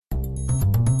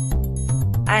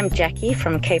I'm Jackie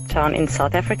from Cape Town in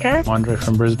South Africa. Andre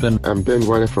from Brisbane. I'm Ben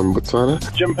White from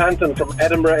Botswana. Jim Panton from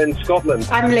Edinburgh in Scotland.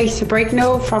 I'm Lisa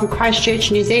Brignall from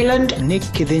Christchurch, New Zealand. Nick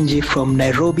Kithinji from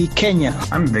Nairobi, Kenya.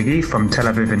 I'm Viggy from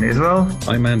Tel Aviv in Israel.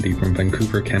 I'm Andy from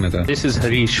Vancouver, Canada. This is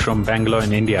Harish from Bangalore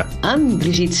in India. I'm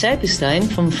Brigitte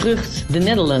Seipenstein from Vrucht, the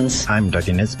Netherlands. I'm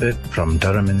Dougie Nisbet from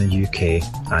Durham in the UK,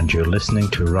 and you're listening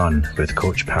to Run with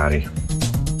Coach Parry.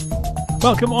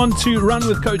 Welcome on to Run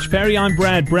with Coach Parry. I'm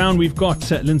Brad Brown. We've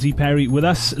got Lindsay Parry with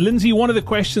us. Lindsay, one of the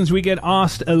questions we get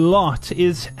asked a lot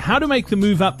is how to make the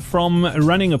move up from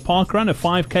running a park run, a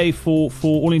 5K for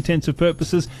all intents and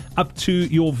purposes, up to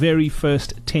your very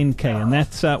first 10K. And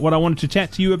that's what I wanted to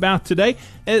chat to you about today.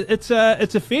 It's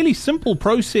a fairly simple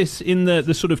process in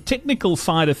the sort of technical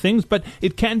side of things, but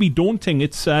it can be daunting.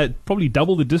 It's probably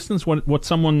double the distance what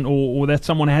someone or that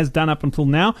someone has done up until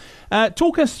now.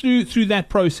 Talk us through that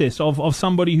process of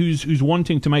somebody who's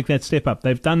wanting to make that step up.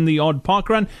 They've done the odd park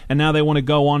run, and now they want to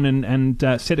go on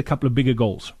and set a couple of bigger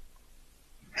goals.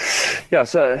 Yeah,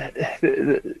 so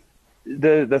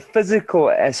the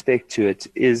physical aspect to it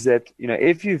is that,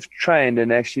 if you've trained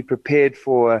and actually prepared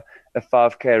for a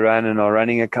 5K run and are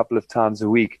running a couple of times a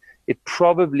week, it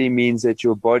probably means that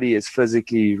your body is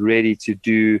physically ready to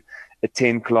do a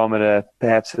 10 kilometer.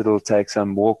 Perhaps it'll take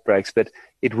some walk breaks, but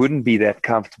it wouldn't be that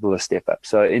comfortable a step up.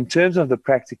 So in terms of the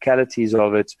practicalities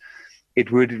of it, it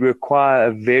would require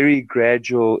a very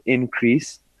gradual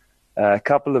increase, a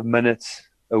couple of minutes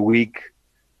a week,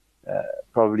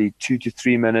 probably 2 to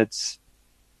 3 minutes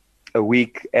a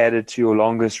week added to your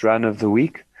longest run of the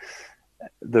week.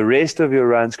 The rest of your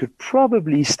runs could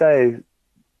probably stay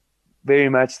very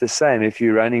much the same if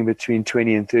you're running between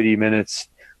 20 and 30 minutes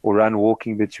or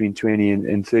walking between 20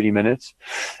 and 30 minutes.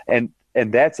 And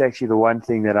that's actually the one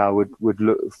thing that I would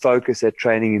focus at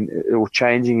training or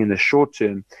changing in the short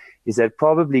term, is that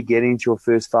probably getting to your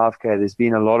first 5K, there's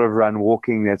been a lot of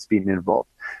walking that's been involved.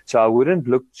 So I wouldn't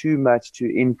look too much to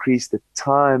increase the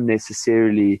time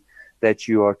necessarily that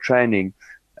you are training,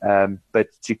 but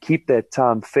to keep that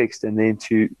time fixed and then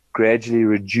to gradually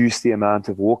reduce the amount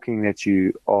of walking that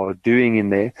you are doing in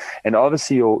there. And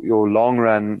obviously your long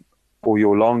run or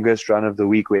your longest run of the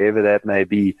week, wherever that may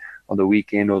be, on the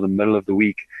weekend or the middle of the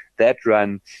week, that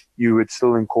run, you would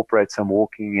still incorporate some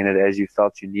walking in it as you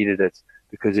felt you needed it,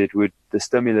 because the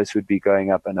stimulus would be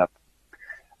going up and up.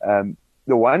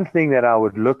 The one thing that I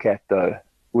would look at, though,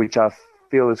 which I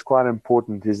feel is quite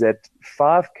important, is that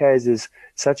 5Ks is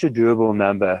such a doable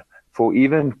number for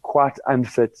even quite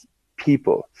unfit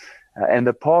people. And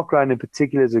the park run in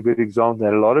particular is a good example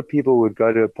that a lot of people would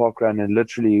go to a park run and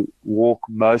literally walk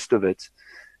most of it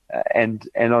and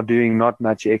are doing not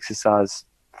much exercise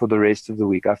for the rest of the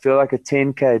week. I feel like a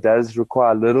 10K does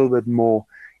require a little bit more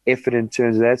effort in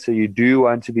terms of that. So you do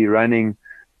want to be running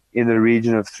in the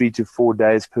region of 3 to 4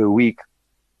 days per week.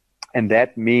 And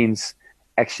that means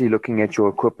actually looking at your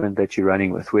equipment that you're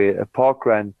running with, where a park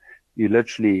run, you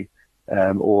literally,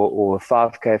 or a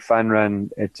 5K fun run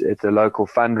at the local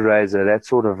fundraiser, that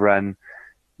sort of run,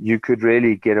 you could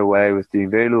really get away with doing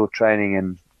very little training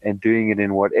and doing it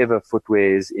in whatever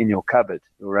footwear is in your cupboard,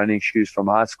 your running shoes from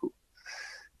high school.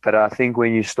 But I think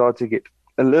when you start to get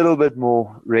a little bit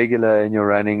more regular in your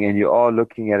running and you are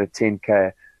looking at a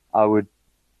 10K, I would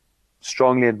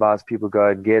strongly advise people go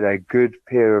and get a good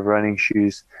pair of running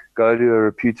shoes, go to a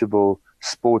reputable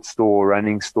sports store or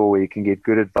running store where you can get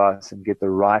good advice and get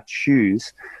the right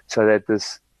shoes so that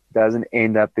this doesn't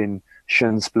end up in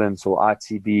shin splints or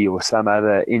ITB or some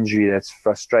other injury that's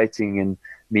frustrating and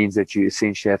means that you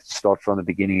essentially have to start from the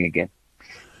beginning again.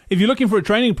 If you're looking for a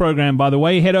training program, by the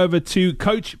way, head over to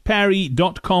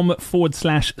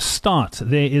coachparry.com/start.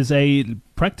 There is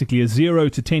practically a 0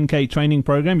 to 10K training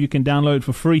program you can download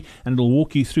for free, and it'll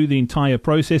walk you through the entire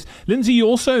process. Lindsay, you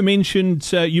also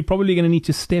mentioned you're probably going to need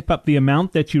to step up the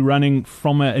amount that you're running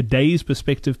from a day's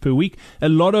perspective per week. A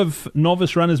lot of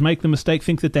novice runners make the mistake,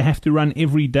 think that they have to run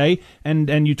every day,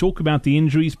 and you talk about the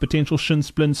injuries, potential shin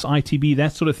splints, ITB,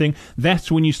 that sort of thing.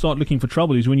 That's when you start looking for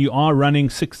trouble, is when you are running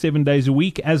 6-7 days a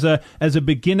week. As a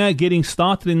beginner getting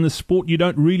started in the sport, you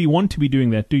don't really want to be doing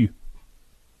that, do you?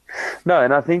 No,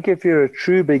 and I think if you're a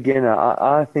true beginner,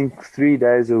 I think 3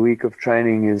 days a week of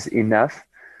training is enough.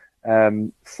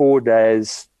 4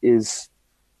 days is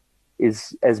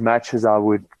as much as I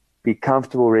would be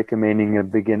comfortable recommending a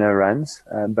beginner runs.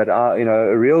 But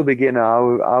a real beginner,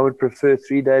 I would prefer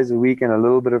 3 days a week and a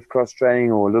little bit of cross training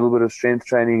or a little bit of strength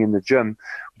training in the gym.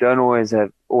 We don't always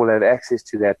have access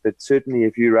to that, but certainly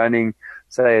if you're running,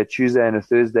 say, a Tuesday and a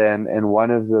Thursday and one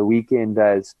of the weekend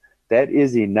days, that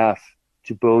is enough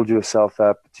to build yourself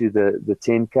up to the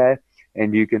 10K,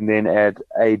 and you can then add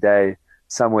a day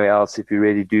somewhere else if you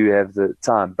really do have the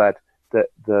time. But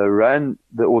the run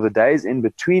or the days in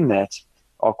between that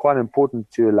are quite important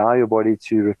to allow your body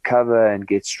to recover and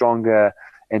get stronger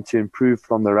and to improve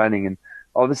from the running. And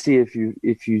obviously, if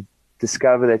you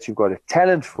discover that you've got a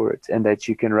talent for it and that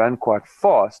you can run quite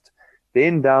fast,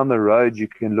 then down the road you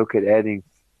can look at adding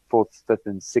 4th, 5th,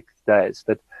 and 6th days.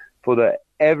 But for the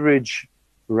average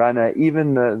runner,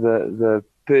 even the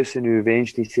person who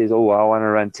eventually says, "Oh, I want to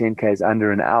run 10Ks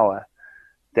under an hour,"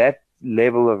 that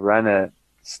level of runner,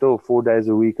 still 4 days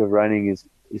a week of running is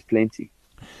plenty.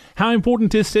 How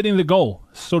important is setting the goal?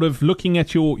 Sort of looking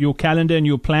at your calendar and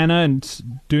your planner and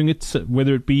doing it,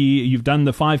 whether it be you've done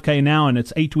the 5K now and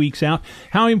it's 8 weeks out.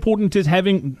 How important is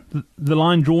having the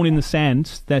line drawn in the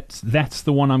sand that's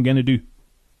the one I'm going to do?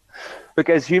 Look,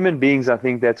 as human beings, I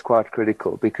think that's quite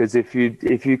critical, because if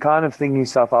you kind of think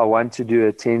yourself, I want to do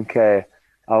a 10K,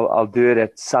 I'll do it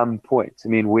at some point. I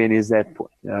mean, when is that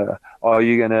point? Are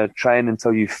you going to train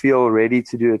until you feel ready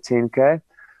to do a 10K?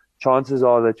 Chances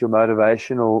are that your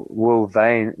motivation will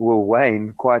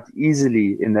wane quite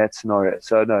easily in that scenario.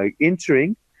 So no,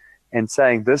 entering and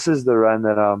saying, this is the run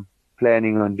that I'm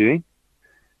planning on doing,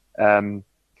 and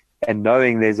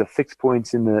knowing there's a fixed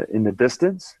point in the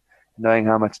distance, knowing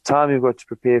how much time you've got to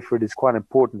prepare for it is quite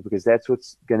important, because that's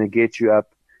what's going to get you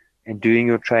up and doing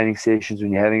your training sessions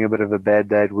when you're having a bit of a bad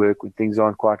day at work, when things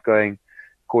aren't quite going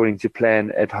according to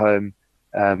plan at home.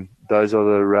 Those are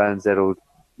the runs that'll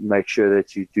make sure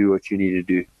that you do what you need to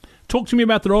do. Talk to me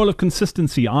about the role of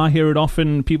consistency. I hear it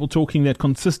often, people talking that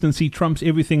consistency trumps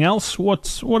everything else.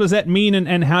 What does that mean,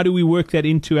 and how do we work that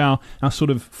into our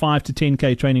sort of 5 to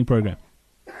 10K training program?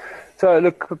 So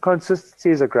look,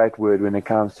 consistency is a great word when it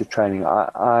comes to training.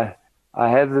 I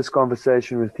have this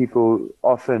conversation with people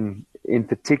often, in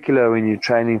particular when you're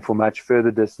training for much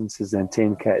further distances than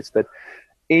 10Ks. But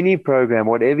any program,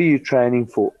 whatever you're training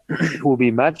for, will be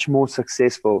much more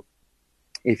successful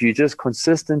if you just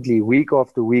consistently, week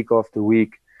after week after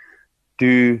week,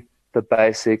 do the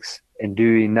basics and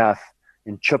do enough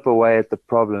and chip away at the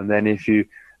problem, than if you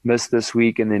miss this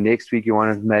week and then next week you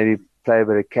want to maybe play a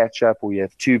bit of catch up, or you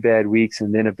have 2 bad weeks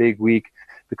and then a big week.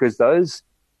 Because those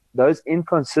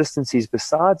inconsistencies,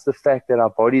 besides the fact that our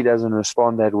body doesn't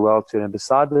respond that well to it, and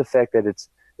besides the fact that it's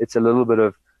a little bit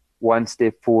of one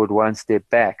step forward, one step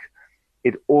back,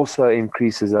 it also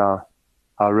increases our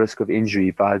risk of injury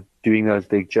by doing those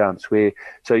big jumps.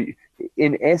 So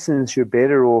in essence, you're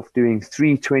better off doing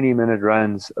 3 20-minute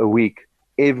runs a week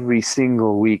every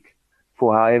single week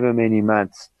for however many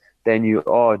months than you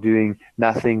are doing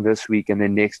nothing this week, and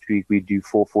then next week we do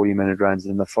 4 40-minute runs,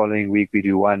 and the following week we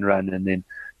do 1 run, and then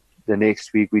the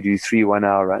next week we do 3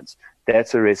 1-hour runs.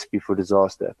 That's a recipe for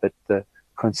disaster. But the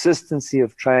consistency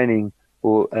of training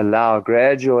will allow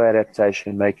gradual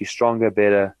adaptation, make you stronger,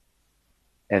 better,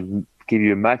 and give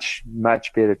you a much,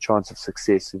 much better chance of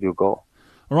success of your goal.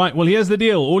 All right, well, here's the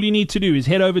deal. All you need to do is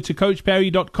head over to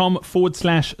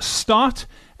coachparry.com/start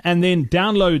and then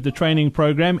download the training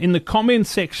program. In the comments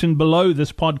section below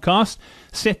this podcast,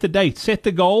 set the date, set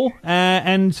the goal,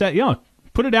 and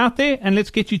put it out there, and let's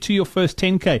get you to your first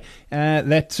 10K.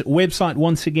 That website,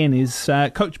 once again, is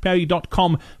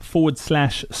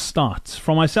coachparry.com/start.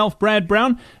 From myself, Brad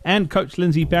Brown, and Coach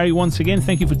Lindsay Parry, once again,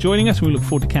 thank you for joining us. We look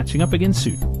forward to catching up again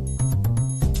soon.